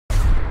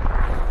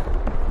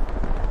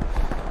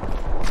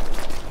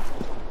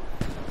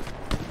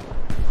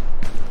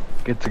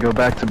Get to go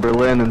back to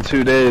Berlin in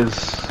 2 days.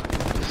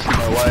 See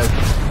my wife.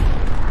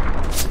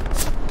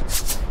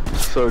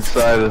 So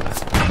excited.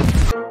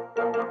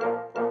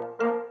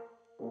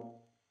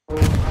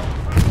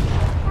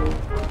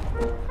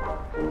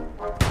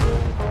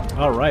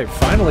 All right,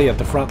 finally at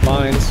the front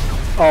lines.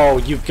 Oh,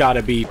 you've got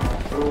to be. A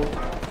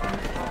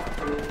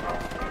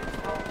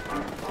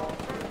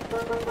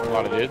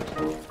lot of dudes.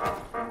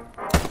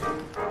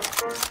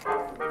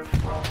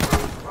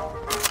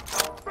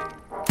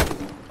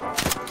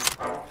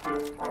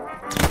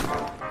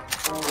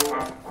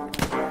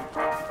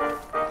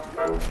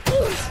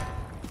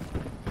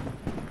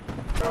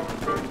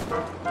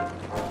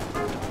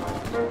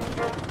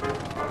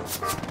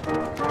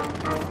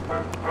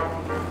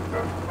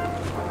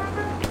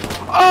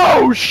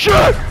 Oh shit!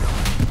 A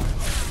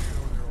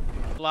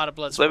lot of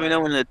blood. Let me know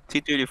when the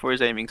T-34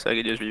 is aiming so I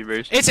can just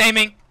reverse. It's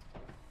aiming!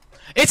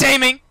 It's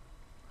aiming!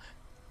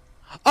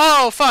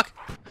 Oh, fuck!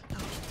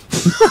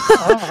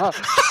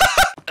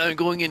 I'm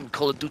going in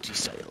Call of Duty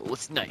style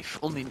with knife,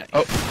 only knife.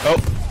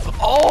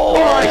 Oh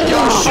my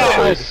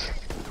god, shit!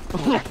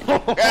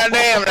 God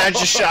damn it, I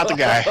just shot the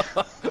guy.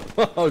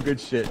 Oh, good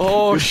shit.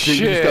 Oh Good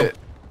shit.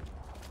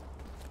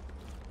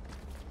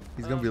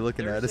 He's gonna be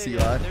looking at us,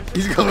 Eli.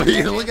 He's gonna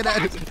be looking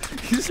at us.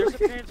 There's a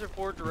parents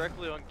report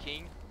directly on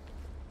King.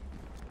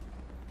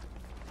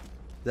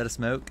 Is that a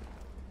smoke?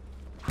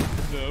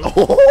 No.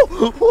 Oh!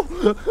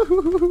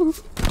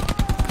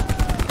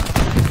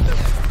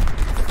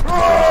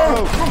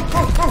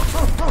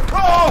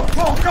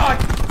 Oh god!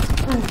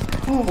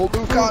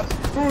 Oh god!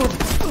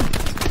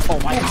 Oh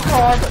my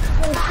god!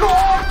 Oh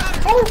god!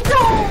 Oh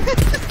god!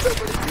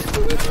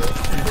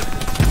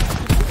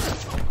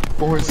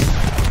 Boys.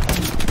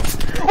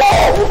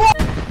 Oh!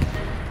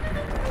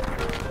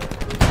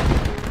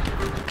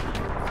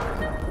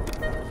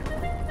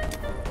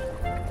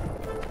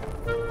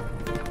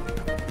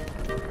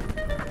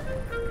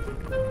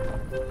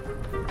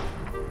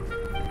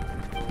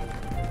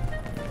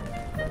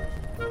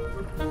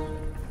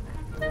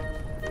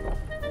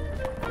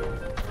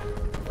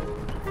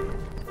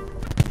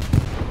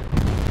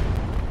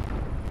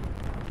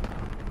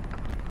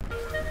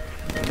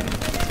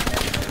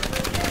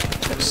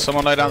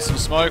 Someone lay down some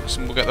smokes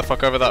and we'll get the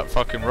fuck over that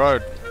fucking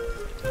road.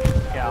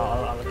 Yeah,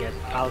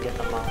 I'll get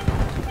them out.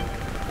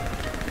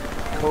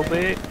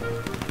 Kobe.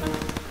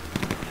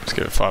 Let's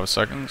give it 5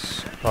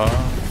 seconds. 5.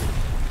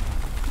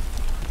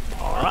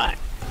 Alright.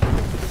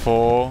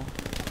 4.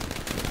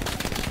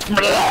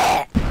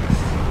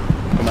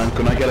 Come on,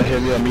 can I get a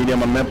heavy or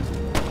medium on map?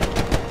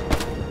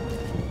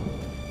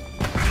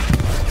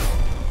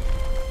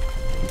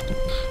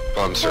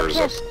 Bunsers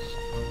up.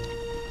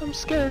 I'm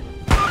scared.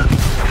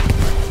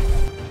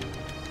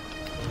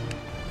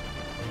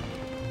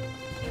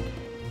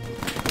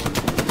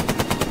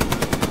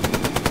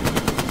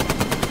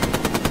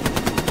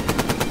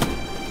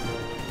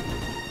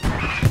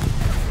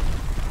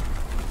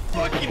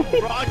 Fucking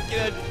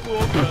rocket bro.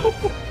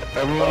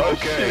 Everyone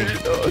okay?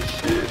 Shit. Oh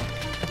shit.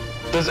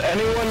 Does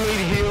anyone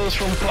need heals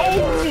from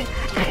fire?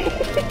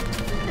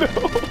 No.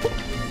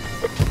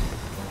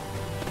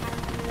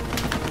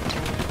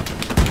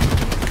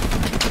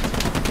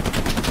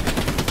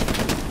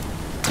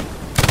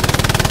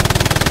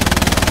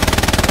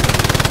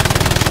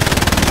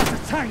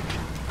 Tank.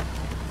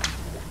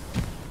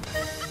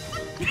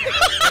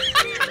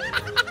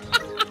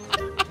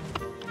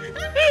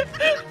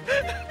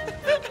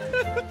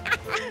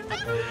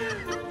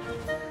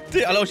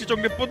 Ty, ale on się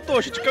ciągle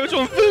podnosi, ciekawe, że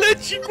on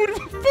wyleci,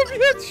 kurwa, w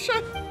powietrze!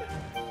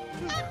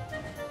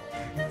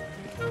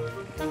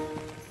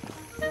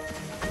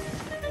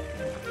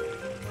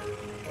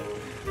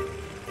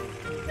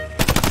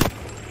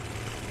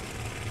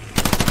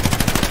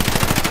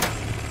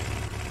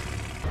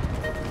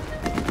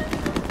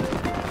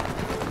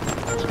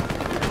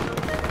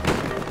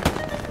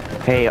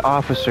 Hey,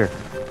 officer,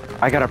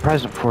 I got a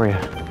present for you.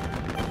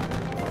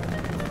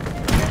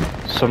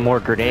 Some more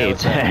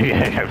grenades.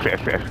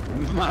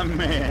 My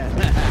man.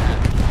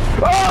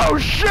 Oh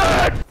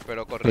shit!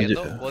 Pero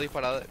corriendo, vos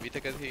disparás,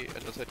 viste que si,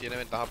 entonces tiene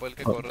ventaja por el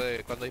que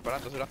corre cuando dispara,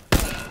 entonces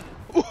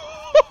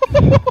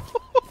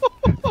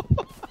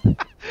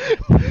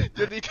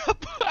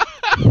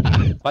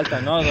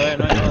Falta nodo,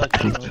 no hay nodo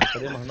aquí,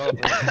 perdimos nodo.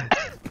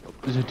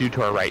 There's a dude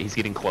to our right, he's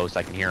getting close,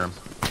 I can hear him.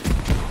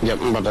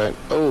 Yep, I'm about to.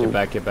 Oh. Get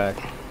back, get back.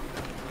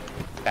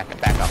 Back up,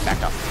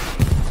 back up.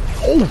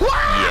 Oh!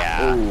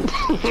 Yeah.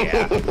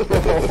 Yeah.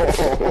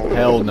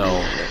 Hell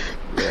no.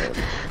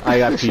 I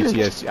got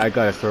PTSD. I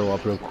gotta throw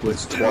up real quick.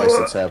 It's twice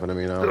that's happened to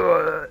me now.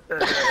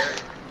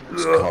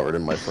 It's covered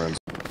in my friends.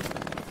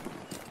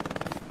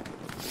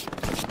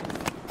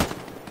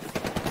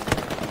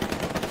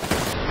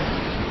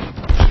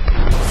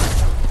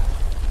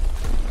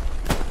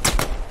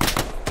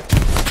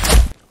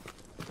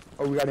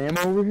 Oh, we got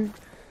ammo over here?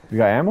 You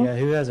got ammo? Yeah,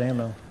 who has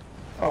ammo?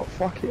 Oh,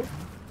 fuck it.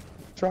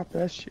 Drop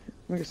that shit.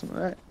 Let me get some of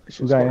that.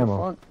 Who got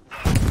ammo?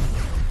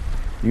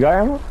 You got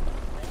ammo?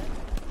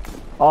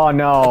 Oh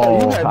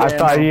no! I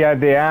thought he had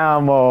the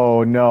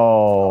ammo.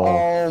 No.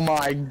 Oh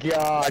my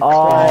god.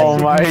 Oh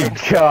my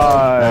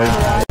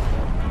god.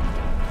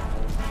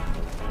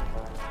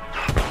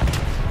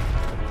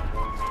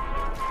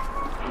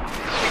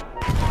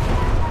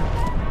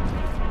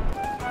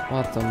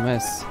 What a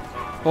mess.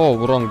 Oh,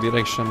 wrong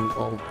direction.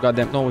 Oh,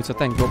 goddamn. No, it's a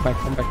tank. Go back,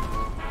 come back.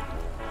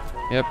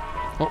 Yep.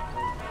 Oh,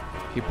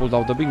 he pulled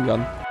out the big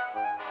gun.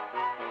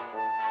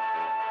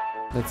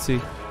 Let's see.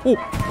 Oh!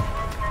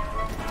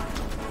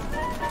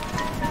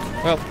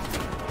 Well,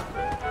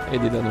 it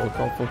didn't work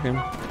out for him.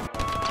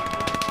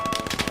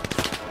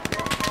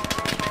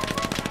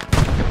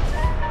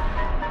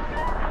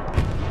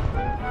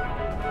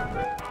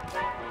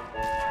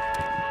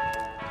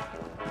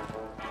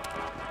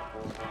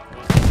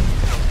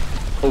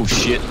 Oh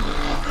shit.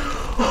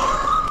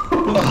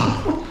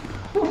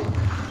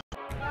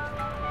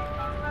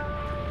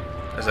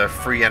 There's a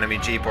free enemy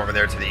jeep over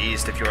there to the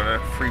east if you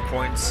want free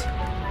points.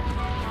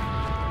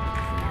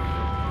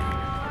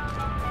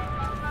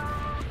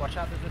 Watch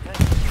out, there's a tank.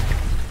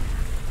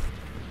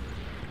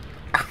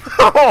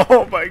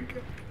 Oh my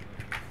god.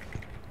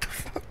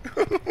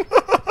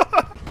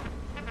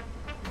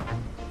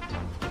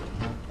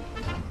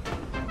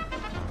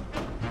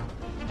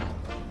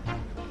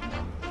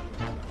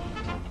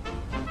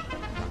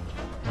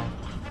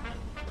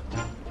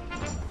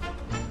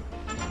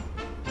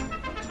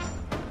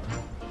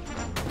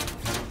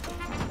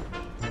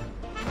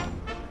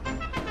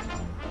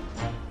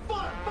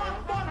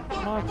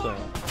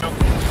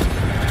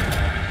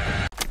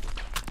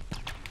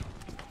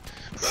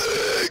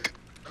 Medic!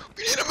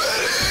 We need a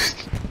medic!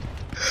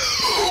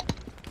 Help!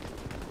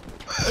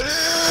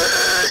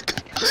 Medic!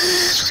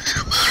 Please,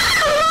 we need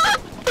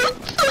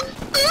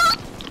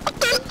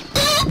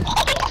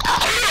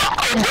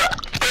a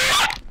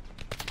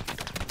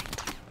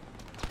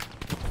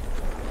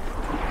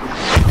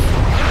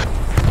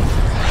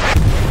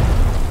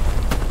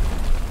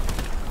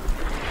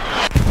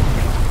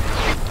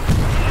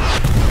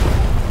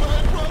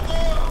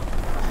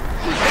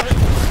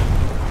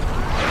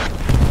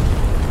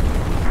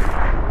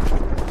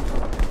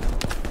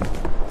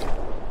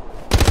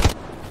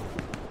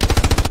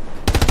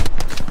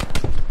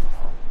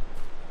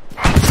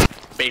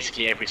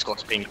Basically every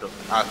squad's pinged them.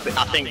 I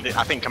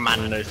think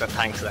Commander knows that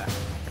tank's there.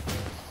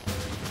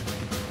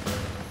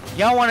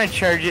 Y'all want to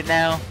charge it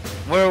now?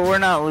 We're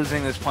not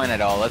losing this point at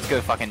all. Let's go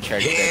fucking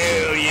charge it.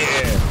 Hell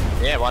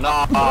yeah! Yeah, why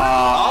not?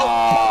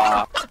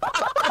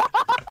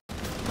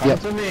 Yep.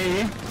 To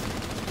me.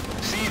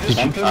 See this?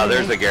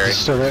 There's the Gary.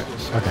 Still there?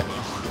 Okay.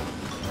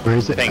 Where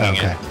is it? Banging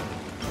okay.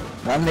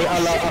 I'm the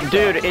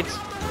Dude, it's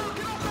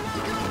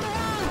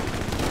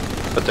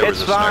But there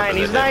was a fine. sniper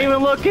He's that not hit me.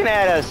 even looking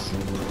at us.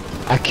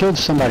 I killed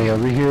somebody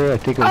over here. I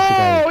think it was the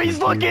guy. Oh, he's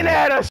looking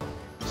at us.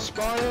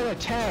 Spawn in a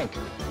tank.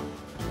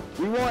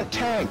 We want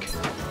tank.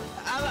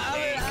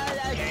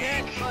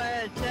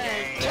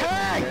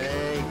 Tank.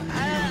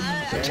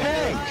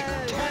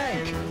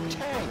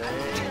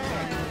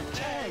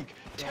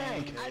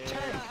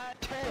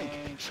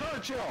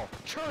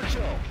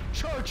 Churchill.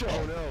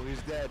 Oh no,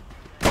 he's dead.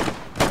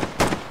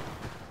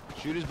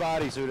 Shoot his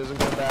body so he doesn't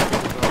come back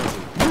with his body.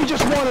 We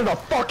just wanted a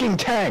fucking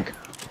tank.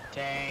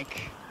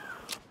 Tank.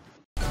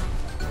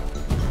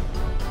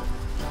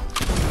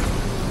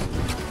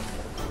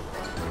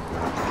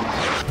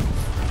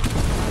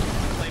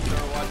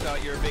 Flamethrower, watch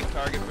out, you're a big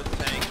target for the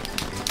tank.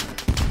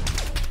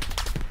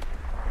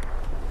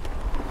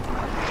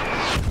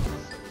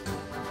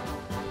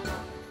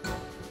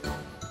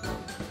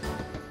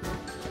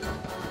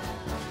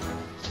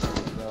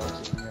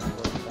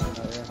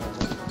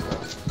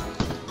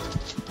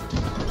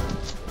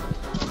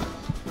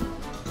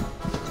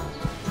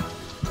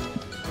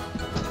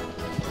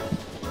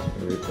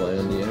 Replay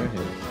on the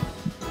internet.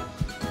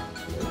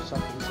 There's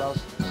something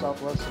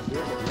southwest of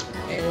here.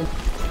 And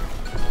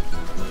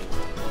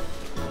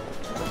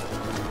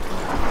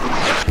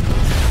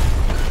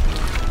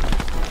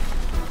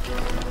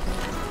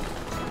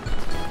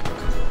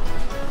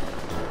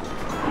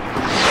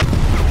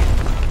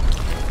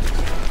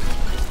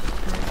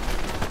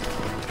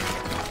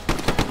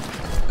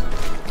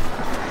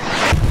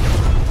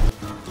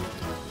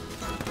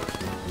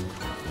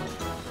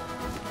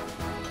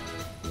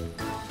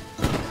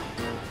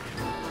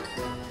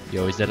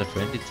Yo, is that a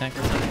friendly tank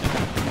or something?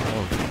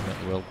 Oh,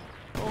 well.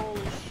 Oh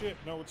shit,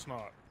 no it's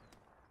not.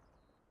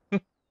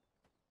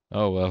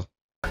 Oh well.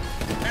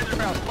 Left.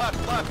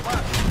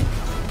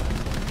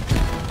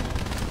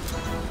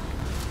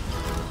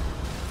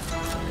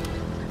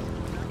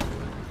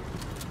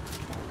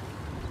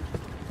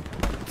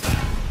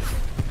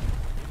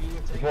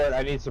 support.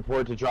 I need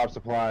support to drop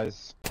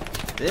supplies.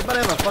 Does anybody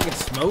have a fucking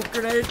smoke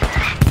grenade?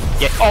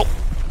 Yeah. Oh,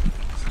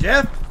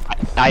 Jeff?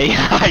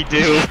 I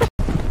do.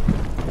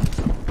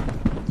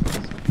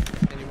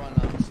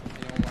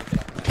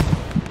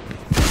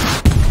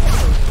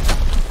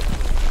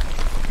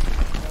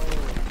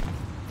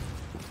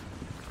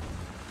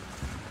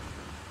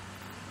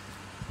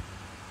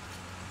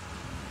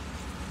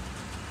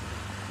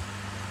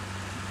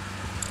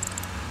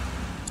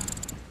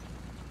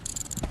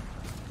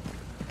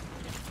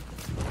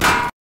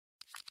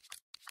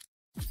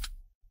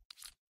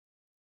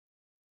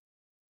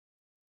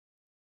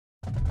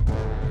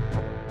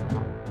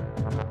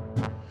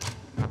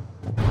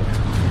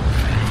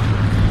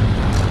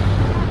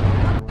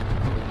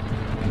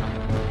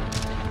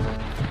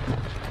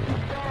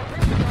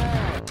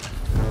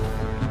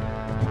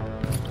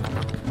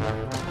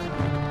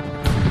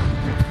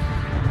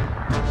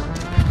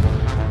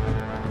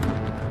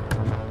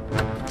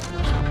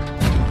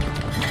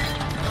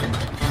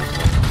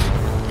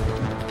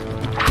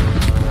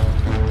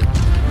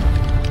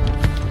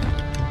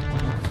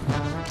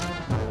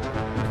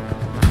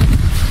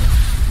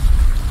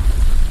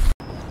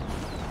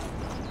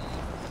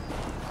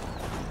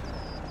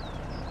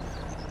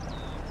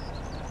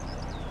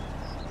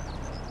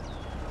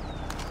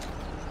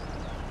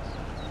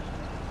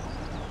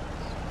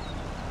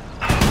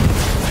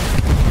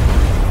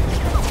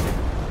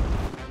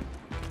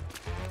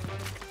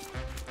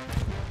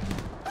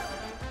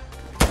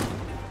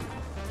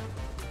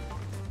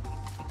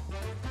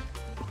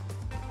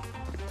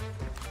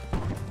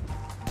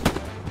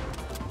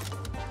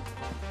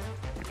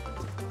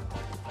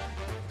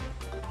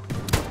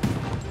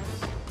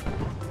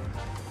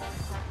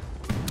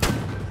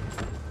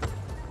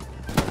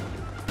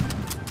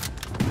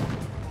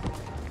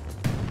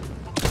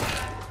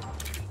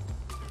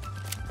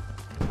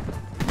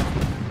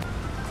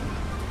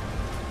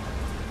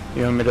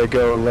 You want me to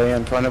go lay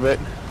in front of it?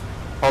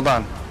 Hold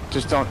on.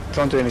 Just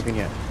don't do anything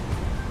yet.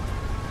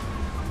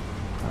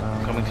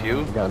 Coming to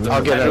you.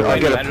 I'll get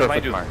a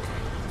perfect mark.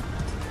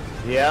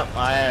 Yep,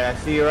 I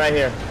see you right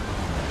here.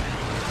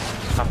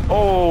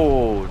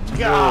 Oh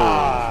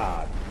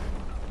God!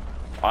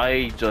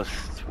 I just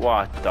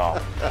what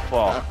the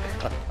fuck?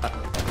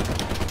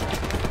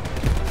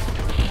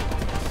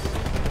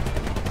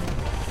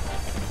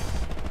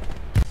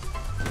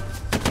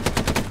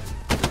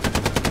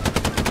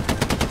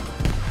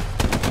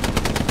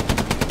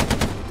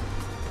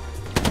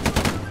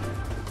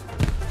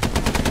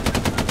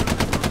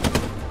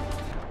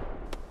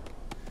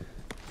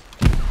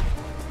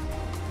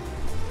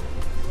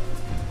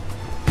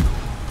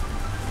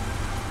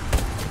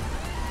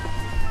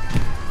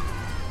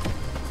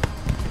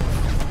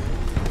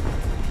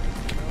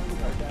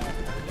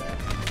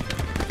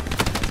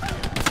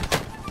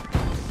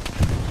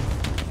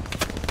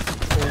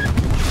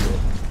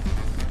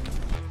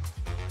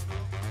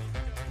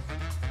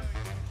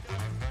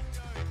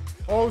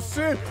 Oh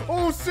shit!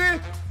 Oh shit!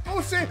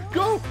 Oh shit!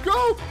 Go!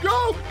 Go!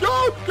 Go!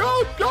 Go!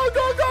 Go! Go!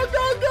 Go! Go! Go!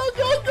 Go! Go!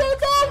 Go! Go!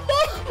 Go!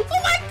 Oh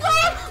my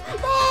god!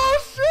 Oh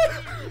shit!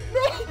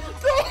 No!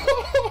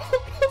 No!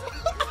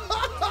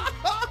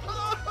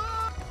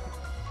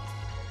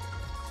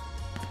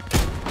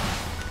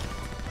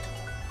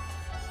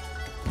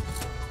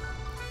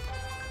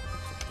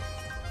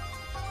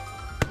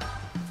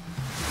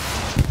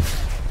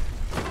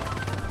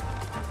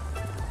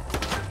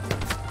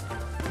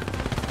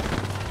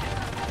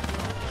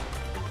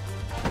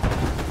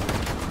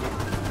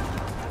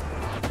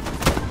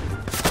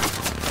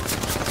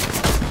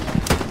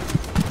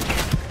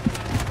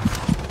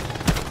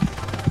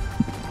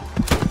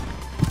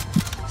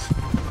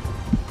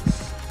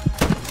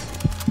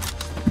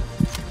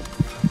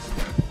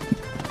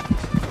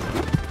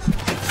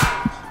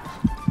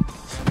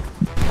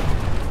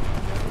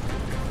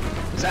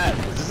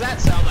 Does that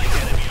sound like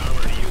enemy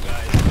armor to you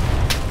guys?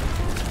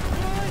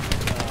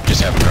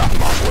 Just have them drop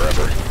them off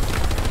wherever.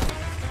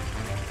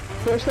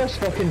 What's this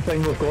fucking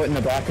thing we've got in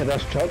the back of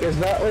this truck? Is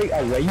that like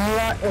a wine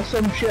rat or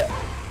some shit?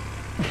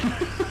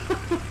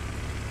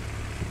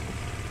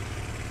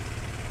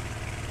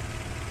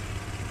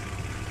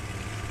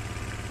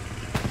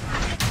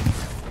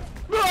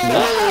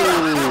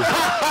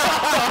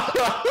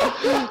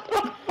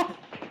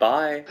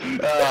 Bye.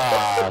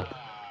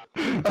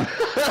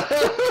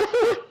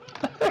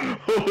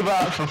 Hold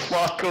that for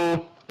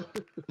fuckle.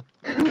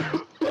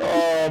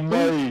 Oh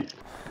mate.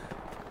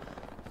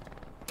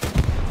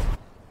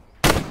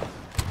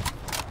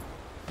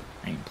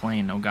 Ain't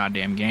playing no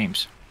goddamn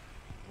games.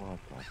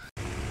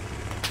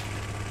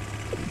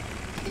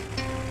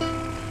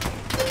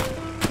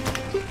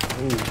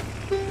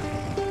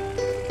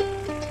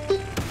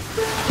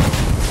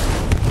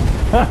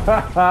 Ha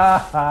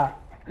ha ha!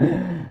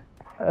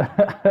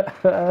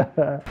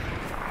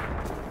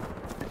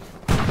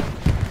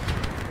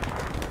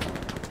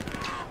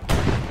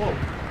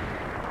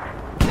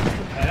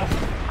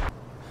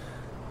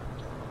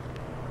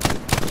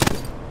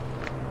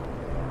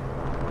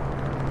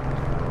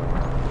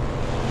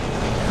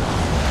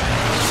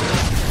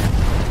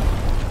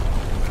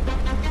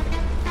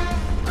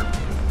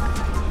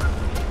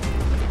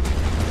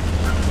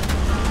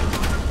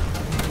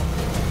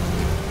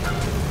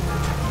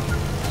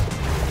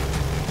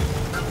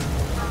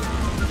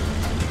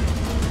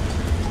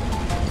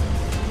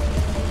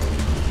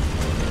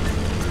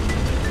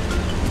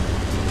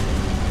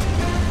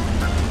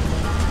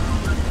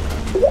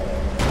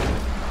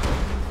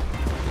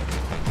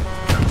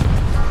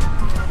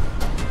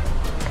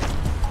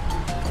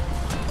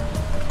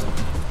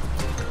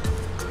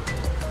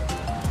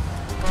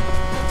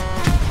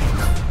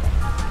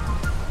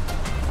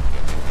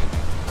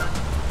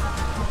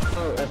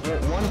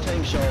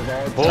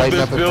 Hold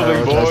this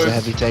building, boys. To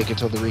heavy take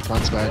until the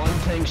recon's back. One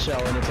tank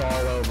shell and it's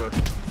all over.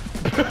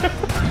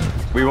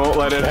 We won't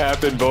let it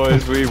happen,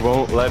 boys. We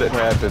won't let it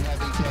happen.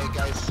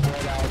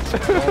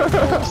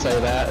 Don't say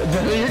that.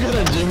 You're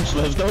gonna jinx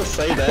this. Don't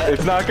say that.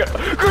 It's not gonna.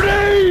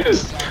 Grenade!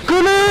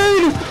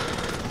 Grenade!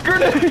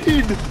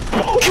 Grenade!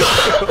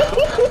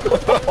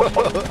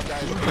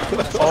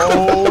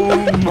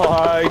 Oh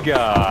my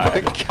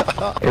god.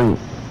 Oh.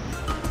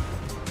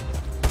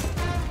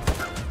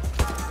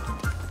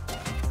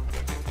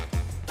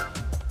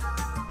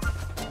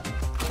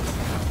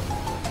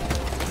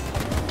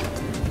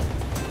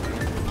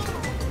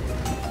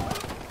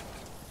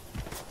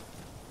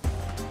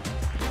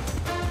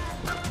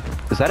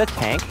 Is that a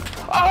tank?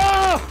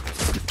 Oh!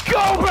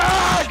 Go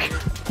back!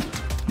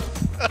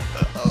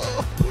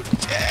 Oh,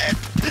 dead.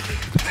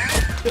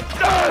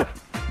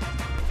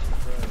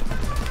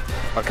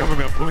 I'm coming,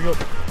 man. I'm pulling up.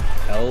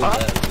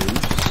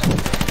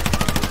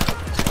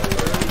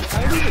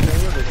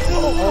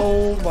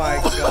 Oh my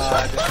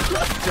god.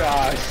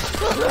 Josh.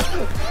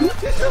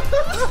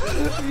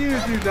 You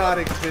do not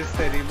exist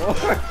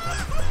anymore.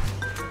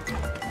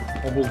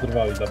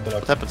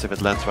 What happens if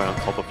it lands right on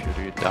top of you?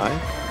 Do you die?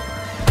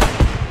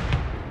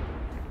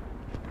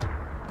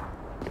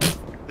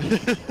 You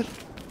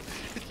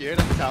hear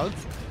that sound?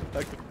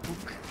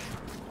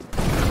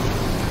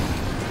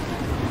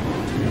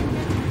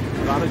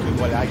 Not a good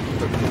way I can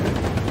cook it.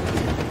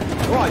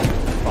 Go on, you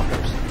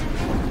fuckers.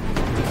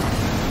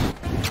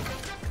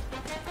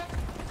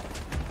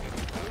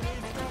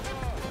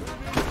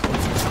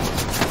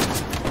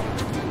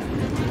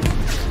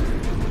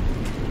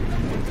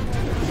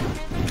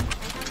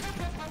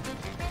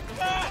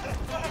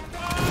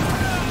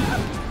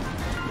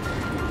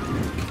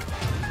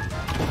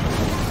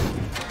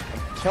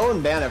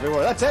 Killing man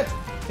everywhere. That's it.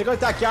 Take out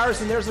that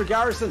garrison. There's their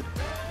garrison.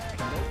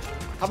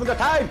 Haven't got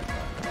time.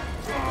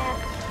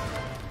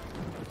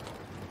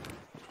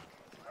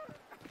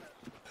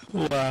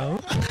 Wow.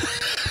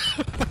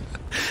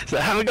 So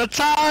I haven't got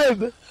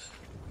time.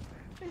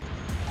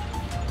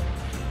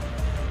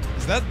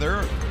 Is that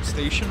their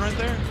station right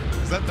there?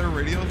 Is that their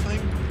radio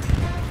thing?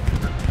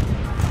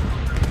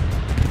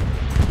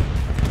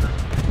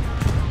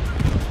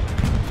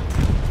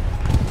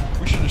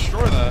 We should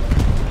destroy that.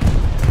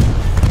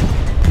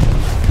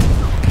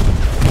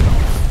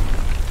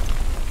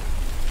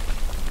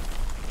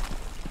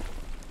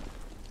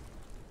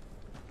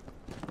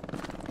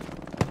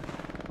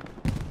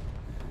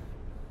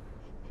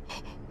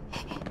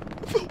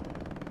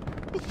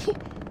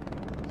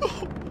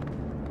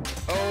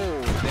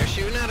 Oh, they're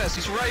shooting at us.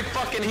 He's right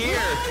fucking here.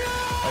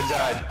 I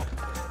died.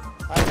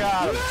 I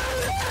got him.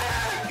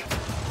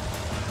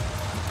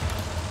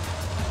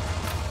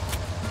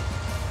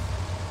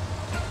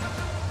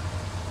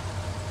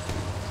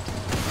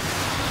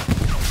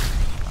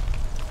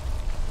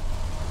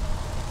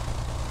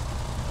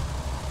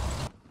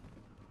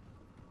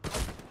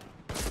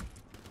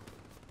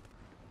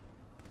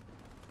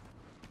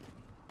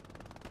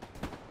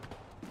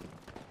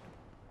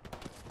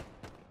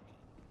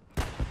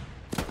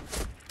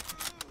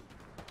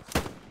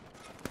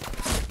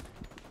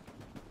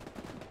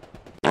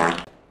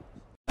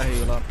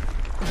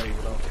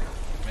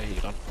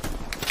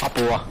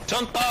 Apua. Se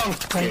on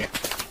tankki.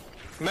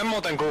 Me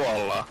muuten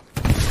kuollaan.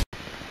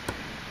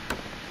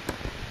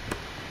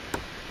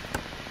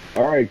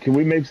 Alright, can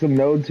we make some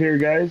nodes here,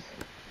 guys?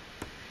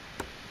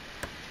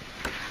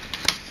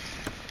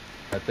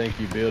 I think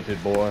you built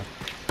it, boy.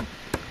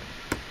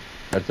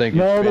 I think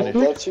you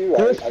finished.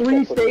 There's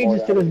 3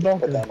 stages to this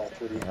bunker.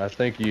 I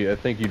think you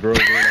drove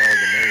in all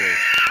the nails.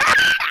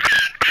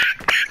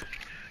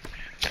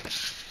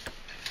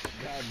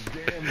 God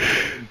damn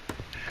it.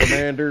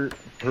 Commander,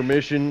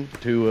 permission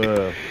to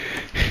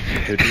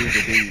do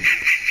the deed.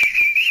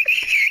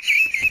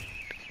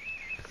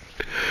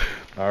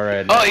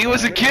 Alright. Oh, he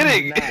wasn't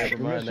kidding! Never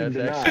mind,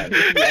 that's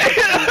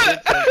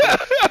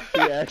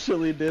he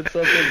actually did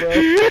something, bro.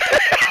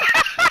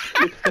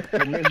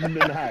 Permission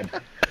denied.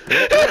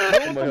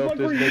 I'm gonna help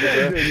this nigga,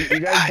 bro. You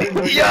guys didn't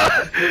know Yeah.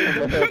 I'm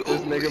gonna help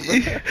this nigga, bro.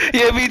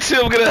 Yeah, me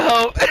too. I'm gonna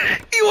help.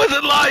 He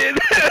wasn't lying.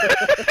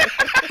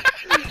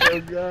 Oh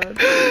god.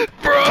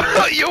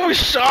 Bro, you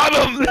shot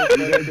him.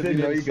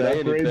 You can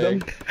upgrade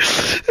them?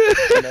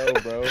 No,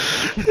 bro.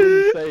 He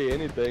didn't say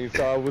anything,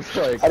 so I was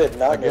like, I did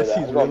not know guess that.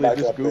 he's I'm going really back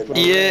just up goofing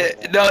Yeah,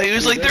 around. no, he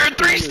was like, there are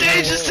 3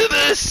 stages to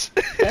this.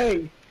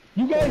 Hey,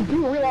 you guys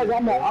do realize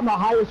I'm the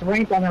highest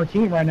ranked on our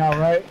team right now,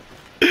 right?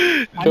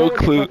 I know No what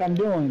clue. the fuck I'm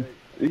doing.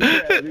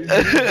 Yeah, these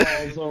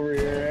balls over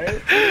here,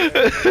 right?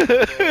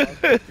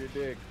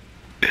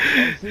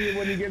 I'll see you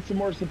when you get some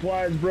more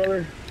supplies,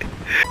 brother.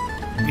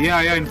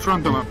 Yeah, in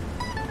front of him.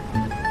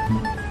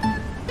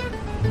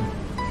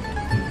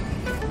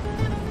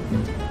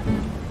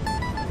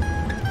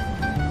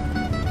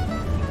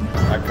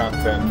 I can't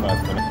stand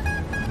 5 minutes.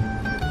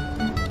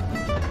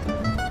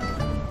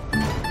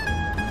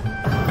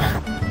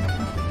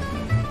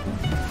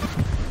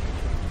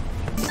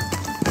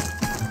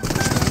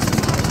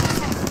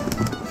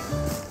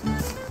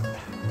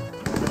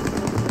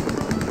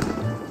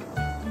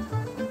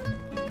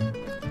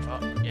 Oh,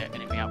 yeah,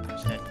 enemy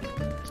outpost dead.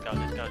 Let's go,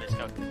 let's go, let's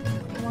go.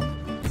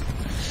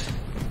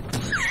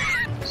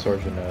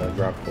 Sergeant,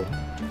 drop code.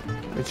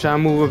 Let's try to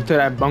move up to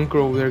that bunker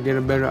over there, get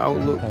a better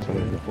outlook. That's what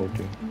I'm looking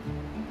to.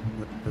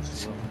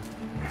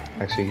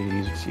 Actually,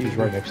 he's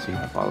right next to you.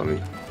 Follow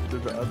me.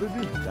 Did the other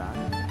dude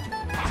die?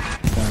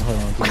 Hold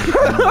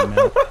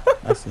on,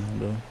 I see him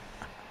though.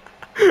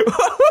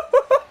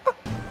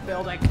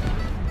 Building.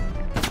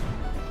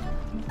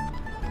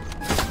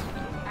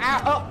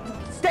 Ow! Oh!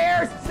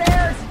 Stairs!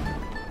 Stairs!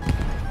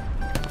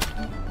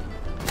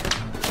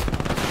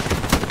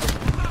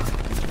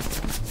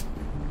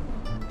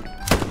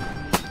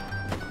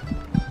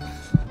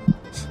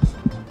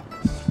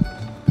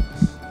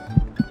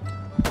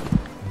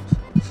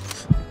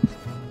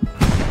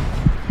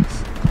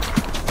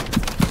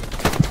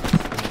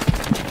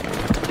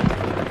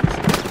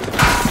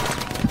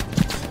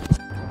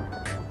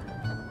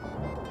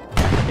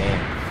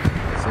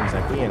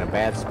 In a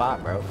bad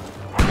spot, bro.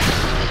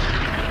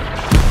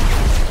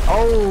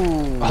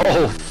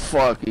 Oh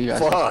fuck, you guys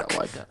don't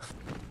like that.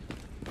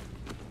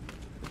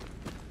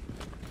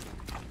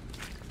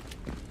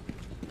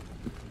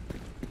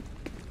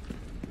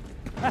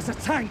 That's a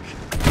tank!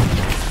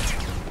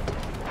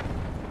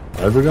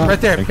 Right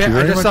there, I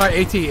just saw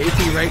AT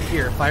right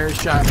here. Fire a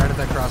shot right at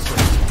that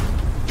crossroads.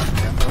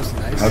 was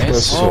nice. That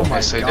was so oh my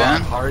nicely god,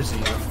 done. Harzy,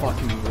 you're a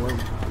fucking worm.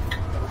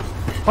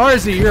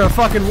 Harzy, you're a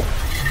fucking. So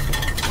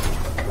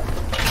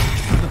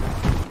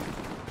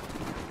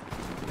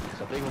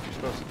I think what you're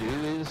supposed to do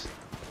is,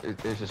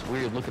 there's this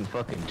weird looking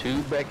fucking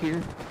tube back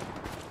here.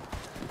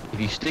 If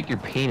you stick your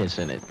penis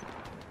in it.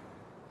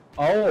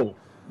 Oh,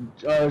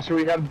 should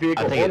we have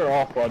vehicle on or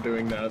off while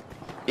doing that?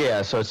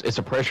 Yeah, so it's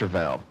a pressure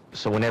valve.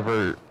 So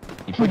whenever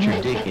you put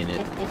your dick in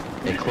it,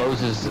 it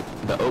closes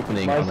the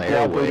opening on the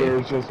airway. My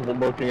is just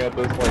looking at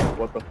this like,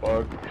 what the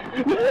fuck?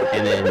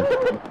 And then...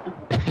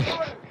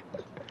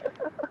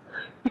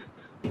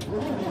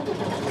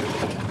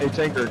 Hey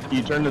Tanker, can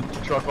you turn the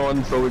truck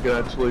on so we can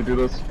actually do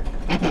this?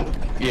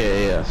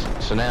 Yeah.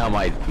 So now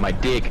my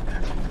dick,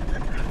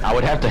 I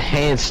would have to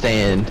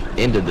handstand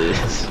into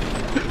this.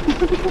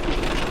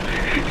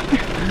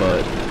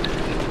 But...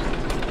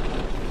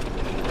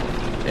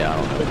 yeah, I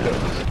don't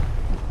know.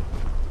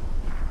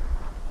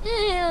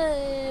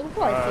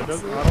 I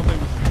don't think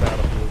this is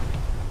Battlefield.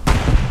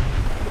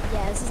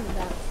 Yeah, this isn't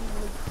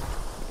Battlefield.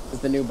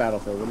 It's the new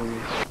Battlefield. What do you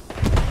mean?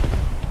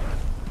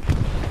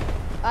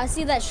 I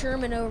see that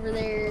Sherman over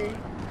there.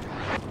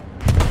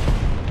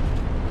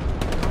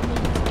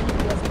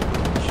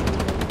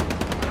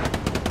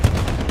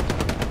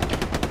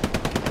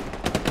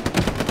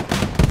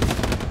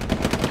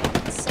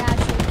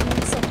 Satchel, give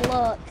me some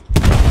luck.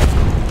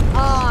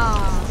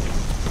 Ah.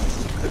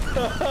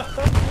 Who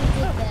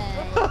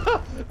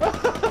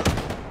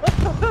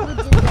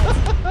did that?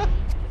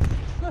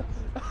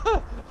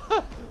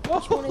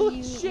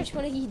 Which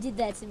one of you did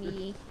that to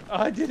me?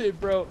 I did it,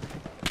 bro.